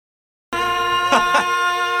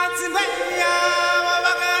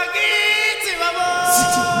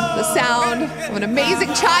The sound of an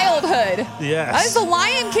amazing childhood. Yes. That is The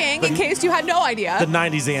Lion King, in case you had no idea. The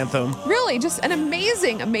 90s anthem. Really, just an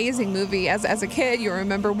amazing, amazing movie. As a kid, you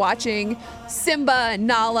remember watching Simba and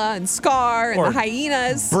Nala and Scar and Or the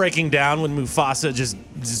hyenas. Breaking down when Mufasa just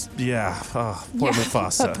oh, poor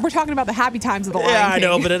Mufasa. We're talking about the happy times of The Lion Yeah, King. I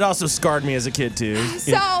know, but it also scarred me as a kid, too.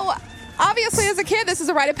 So, obviously, as a kid, this is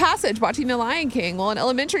a rite of passage, watching The Lion King. Well, in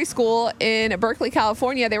elementary school in Berkeley,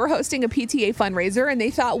 California, they were hosting a PTA fundraiser, and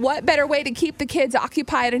they thought, what better way to keep the kids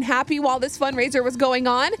occupied and happy while this fundraiser was going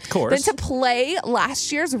on than to play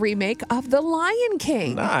last year's remake of The Lion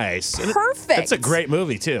King. Nice. Perfect. It's a great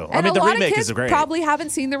movie, too. And the a lot remake of kids is great. probably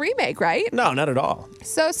haven't seen the remake, right? No, not at all.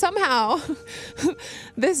 So somehow,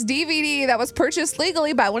 this DVD that was purchased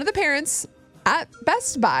legally by one of the parents at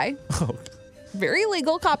Best Buy, very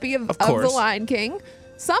legal copy of The Lion King,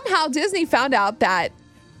 somehow Disney found out that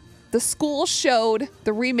the school showed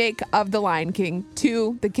the remake of The Lion King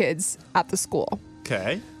to the kids at the school.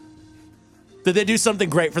 Okay. Did they do something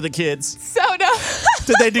great for the kids? So no.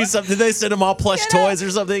 Did they do something? Did they send them all plush toys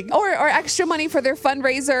or something? Or extra money for their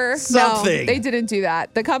fundraiser? Something. No, they didn't do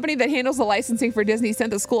that. The company that handles the licensing for Disney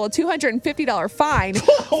sent the school a $250 fine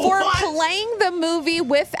for playing the movie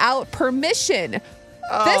without permission.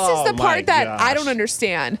 This is the part that I don't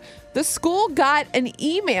understand. The school got an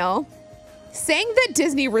email saying that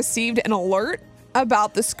Disney received an alert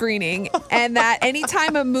about the screening and that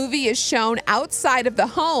anytime a movie is shown outside of the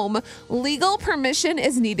home, legal permission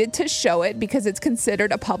is needed to show it because it's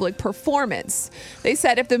considered a public performance. They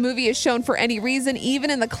said if the movie is shown for any reason, even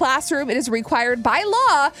in the classroom, it is required by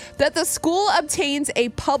law that the school obtains a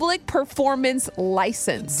public performance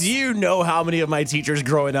license. Do you know how many of my teachers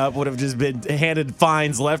growing up would have just been handed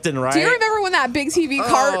fines left and right? Do you remember when that big TV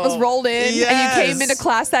cart was rolled in and you came into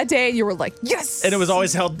class that day and you were like, yes! And it was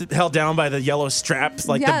always held down by the yellow straps,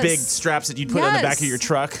 like the big straps that you'd put on the back of your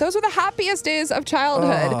truck. Those were the happiest days of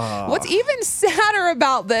childhood. What's even sadder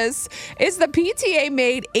about this is the PTA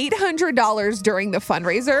made $800 during the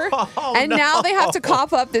fundraiser, and now they have to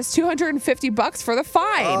cough up this $250 for the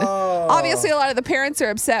fine. Obviously, a lot of the parents are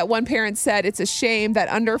upset. One parent said it's a shame that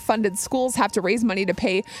underfunded schools have to raise money to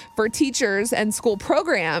pay for teachers and school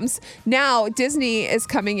programs. Now, Disney is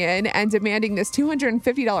coming in and demanding this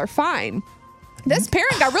 $250 fine. This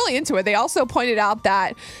parent got really into it. They also pointed out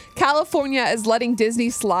that California is letting Disney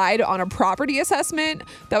slide on a property assessment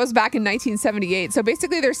that was back in 1978. So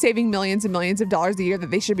basically, they're saving millions and millions of dollars a year that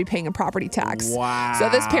they should be paying a property tax. Wow. So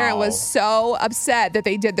this parent was so upset that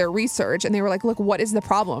they did their research and they were like, look, what is the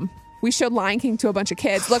problem? We showed Lion King to a bunch of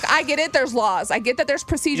kids. Look, I get it. There's laws. I get that there's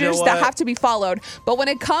procedures that have to be followed. But when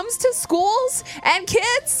it comes to schools and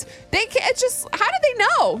kids, they can't just, how did they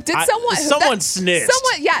know? Did someone snitched.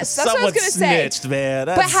 Yes, that's what I was going to say. Snitched, man.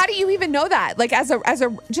 But how do you even know that? Like as a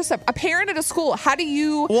parent at a school, how do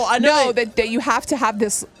you know that you have to have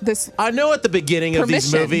this I know at the beginning of these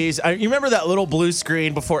permission. movies, you remember that little blue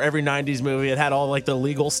screen before every 90s movie? It had all like the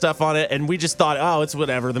legal stuff on it. And we just thought, oh, it's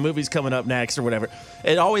whatever. The movie's coming up next or whatever.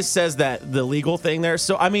 It always says that the legal thing there.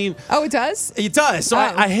 So, I mean. Oh, it does? It does. So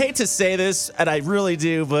I hate to say this, and I really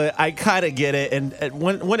do, but I kind of get it. And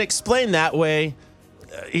when explained that way,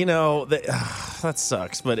 that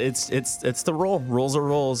sucks. But it's the rule. Rules are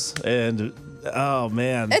rules. And oh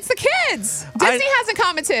man, it's the kids. Disney hasn't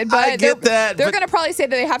commented, but I get that. They're going to probably say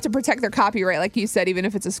that they have to protect their copyright, like you said, even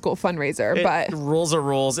if it's a school fundraiser. But rules are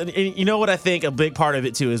rules. And you know what I think a big part of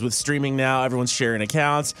it too is with streaming now, everyone's sharing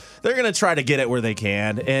accounts. They're going to try to get it where they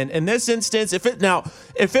can. And in this instance, if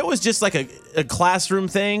it was just like a classroom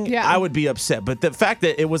thing, I would be upset. But the fact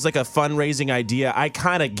that it was like a fundraising idea, I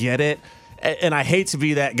kind of get it. And I hate to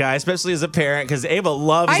be that guy, especially as a parent, because Ava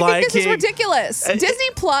loves Lion King. I think this is ridiculous. Disney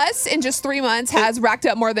Plus, in just 3 months, has racked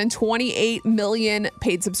up more than 28 million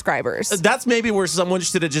paid subscribers. That's maybe where someone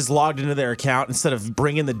should have just logged into their account instead of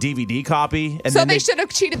bringing the DVD copy. And so they should have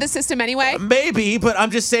cheated the system anyway? Maybe, but I'm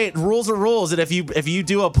just saying, rules are rules. And if you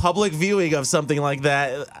do a public viewing of something like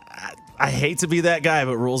that, I hate to be that guy,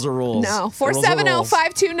 but rules are rules. No.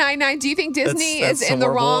 470-5299. Do you think Disney is in the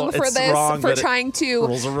wrong for this, for trying to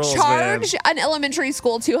charge an elementary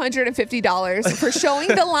school $250 for showing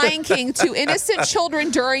The Lion King to innocent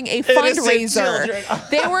children during a fundraiser?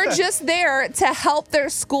 They were just there to help their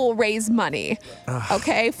school raise money.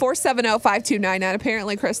 Okay, 470-5299.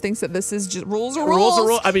 Apparently, Chris thinks that this is just rules are rules. Rules are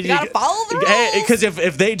rules. I mean, you gotta follow the rules. Because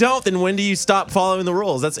if they don't, then when do you stop following the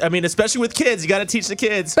rules? Especially with kids, you got to teach the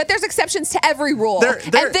kids. But there's exceptions exceptions to every rule.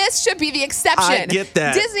 And this should be the exception. I get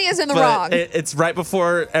that. Disney is in the wrong. It's right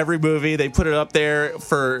before every movie. They put it up there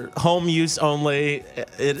for home use only.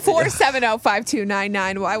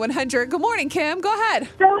 470-5299-Y100. Good morning, Kim. Go ahead.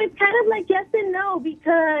 So it's kind of like yes and no,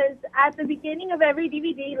 because at the beginning of every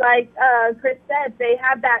DVD, like Chris said, they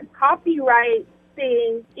have that copyright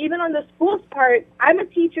thing. Even on the school's part, I'm a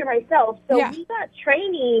teacher myself, so we got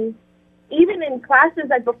training even in classes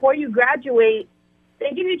like before you graduate.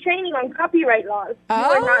 They give you training on copyright laws. You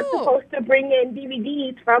are not supposed to bring in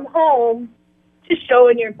DVDs from home to show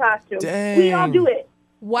in your classroom. Dang. We all do it.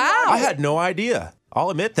 Wow. I had no idea. I'll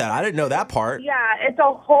admit that. I didn't know that part. Yeah, it's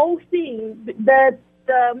a whole thing. The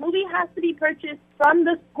movie has to be purchased from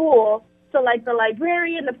the school. So like the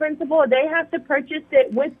librarian, the principal, they have to purchase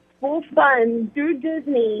it with school funds through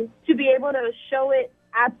Disney to be able to show it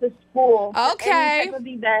at the school. Okay. Any type of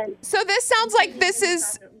event. So this sounds like this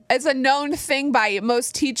is a known thing by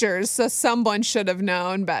most teachers, so someone should have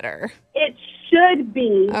known better. It should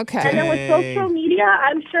be. Okay. And then with social media,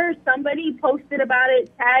 I'm sure somebody posted about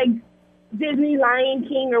it, tagged Disney Lion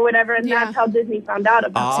King or whatever, and that's how Disney found out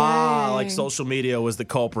about it. Like social media was the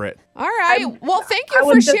culprit. All right. Well, thank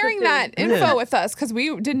you for sharing that info with us, because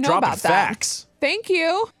we didn't know about that. Facts. Thank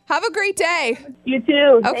you. Have a great day. You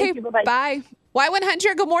too. Okay. Thank you. Bye-bye. Bye.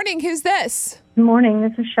 Y100, good morning. Who's this? Good morning.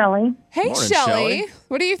 This is Shelley. Hey, Morning, Shelley. Shelley.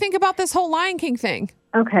 What do you think about this whole Lion King thing?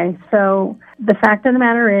 Okay, so the fact of the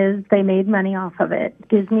matter is they made money off of it.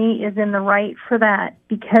 Disney is in the right for that,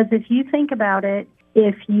 because if you think about it,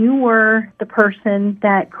 if you were the person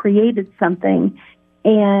that created something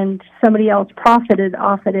and somebody else profited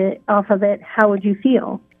off of it, how would you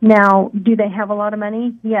feel? Now, do they have a lot of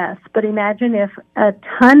money? Yes, but imagine if a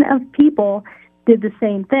ton of people did the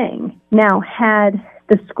same thing. Now, had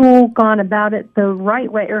the school gone about it the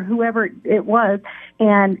right way, or whoever it was,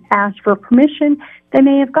 and asked for permission, they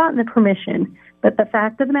may have gotten the permission. But the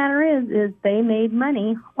fact of the matter is they made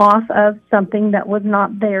money off of something that was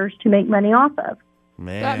not theirs to make money off of.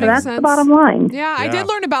 Man. That So makes that's sense. the bottom line. Yeah, I did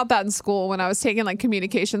learn about that in school when I was taking like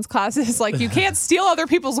communications classes. Like you can't steal other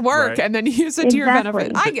people's work Right. and then use it to your Exactly.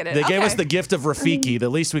 benefit. I get it. They gave Okay. us the gift of Rafiki. The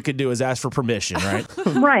least we could do is ask for permission, right?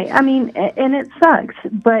 Right. I mean, and it sucks,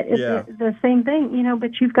 but it's Yeah. the same thing,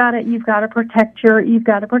 but you've got to protect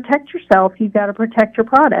yourself. You've got to protect your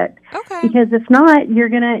product. Okay. Because if not, you're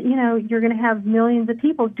going to have millions of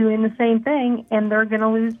people doing the same thing, and they're going to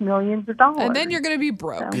lose millions of dollars. And then you're going to be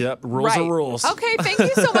broke. Yep. Rules are rules. Okay, thank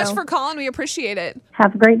you so much for calling. We appreciate it.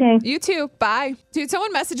 Have a great day. You too. Bye. Dude,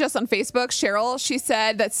 someone messaged us on Facebook, Cheryl. She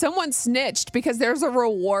said that someone snitched because there's a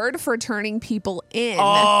reward for turning people in.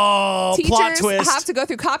 Oh, plot Teachers twist. have to go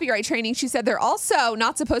through copyright training. She said they're also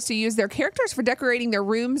not supposed to use their characters for decorating their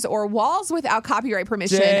rooms or walls without copyright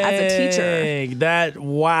permission as a teacher.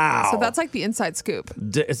 Wow. So that's like the inside scoop.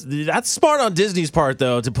 That's smart on Disney's part,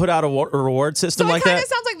 though, to put out a reward system So like it kind that. of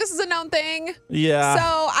sounds like this is a known thing. Yeah.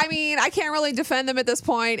 So, I mean, I can't really defend them at this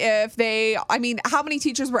point. How many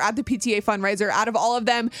teachers were at the PTA fundraiser? Out of all of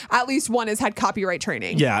them, at least one has had copyright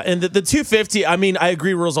training. Yeah, and the 250, I mean, I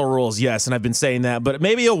agree, rules are rules, yes, and I've been saying that, but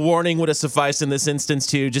maybe a warning would have sufficed in this instance,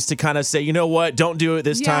 too, just to kind of say, you know what, don't do it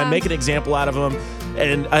this time, make an example out of them,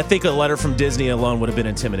 and I think a letter from Disney alone would have been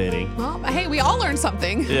intimidating. Well, hey, we all learned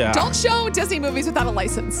something. Yeah. Don't show Disney movies without a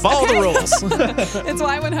license. Follow the rules. It's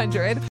Y100.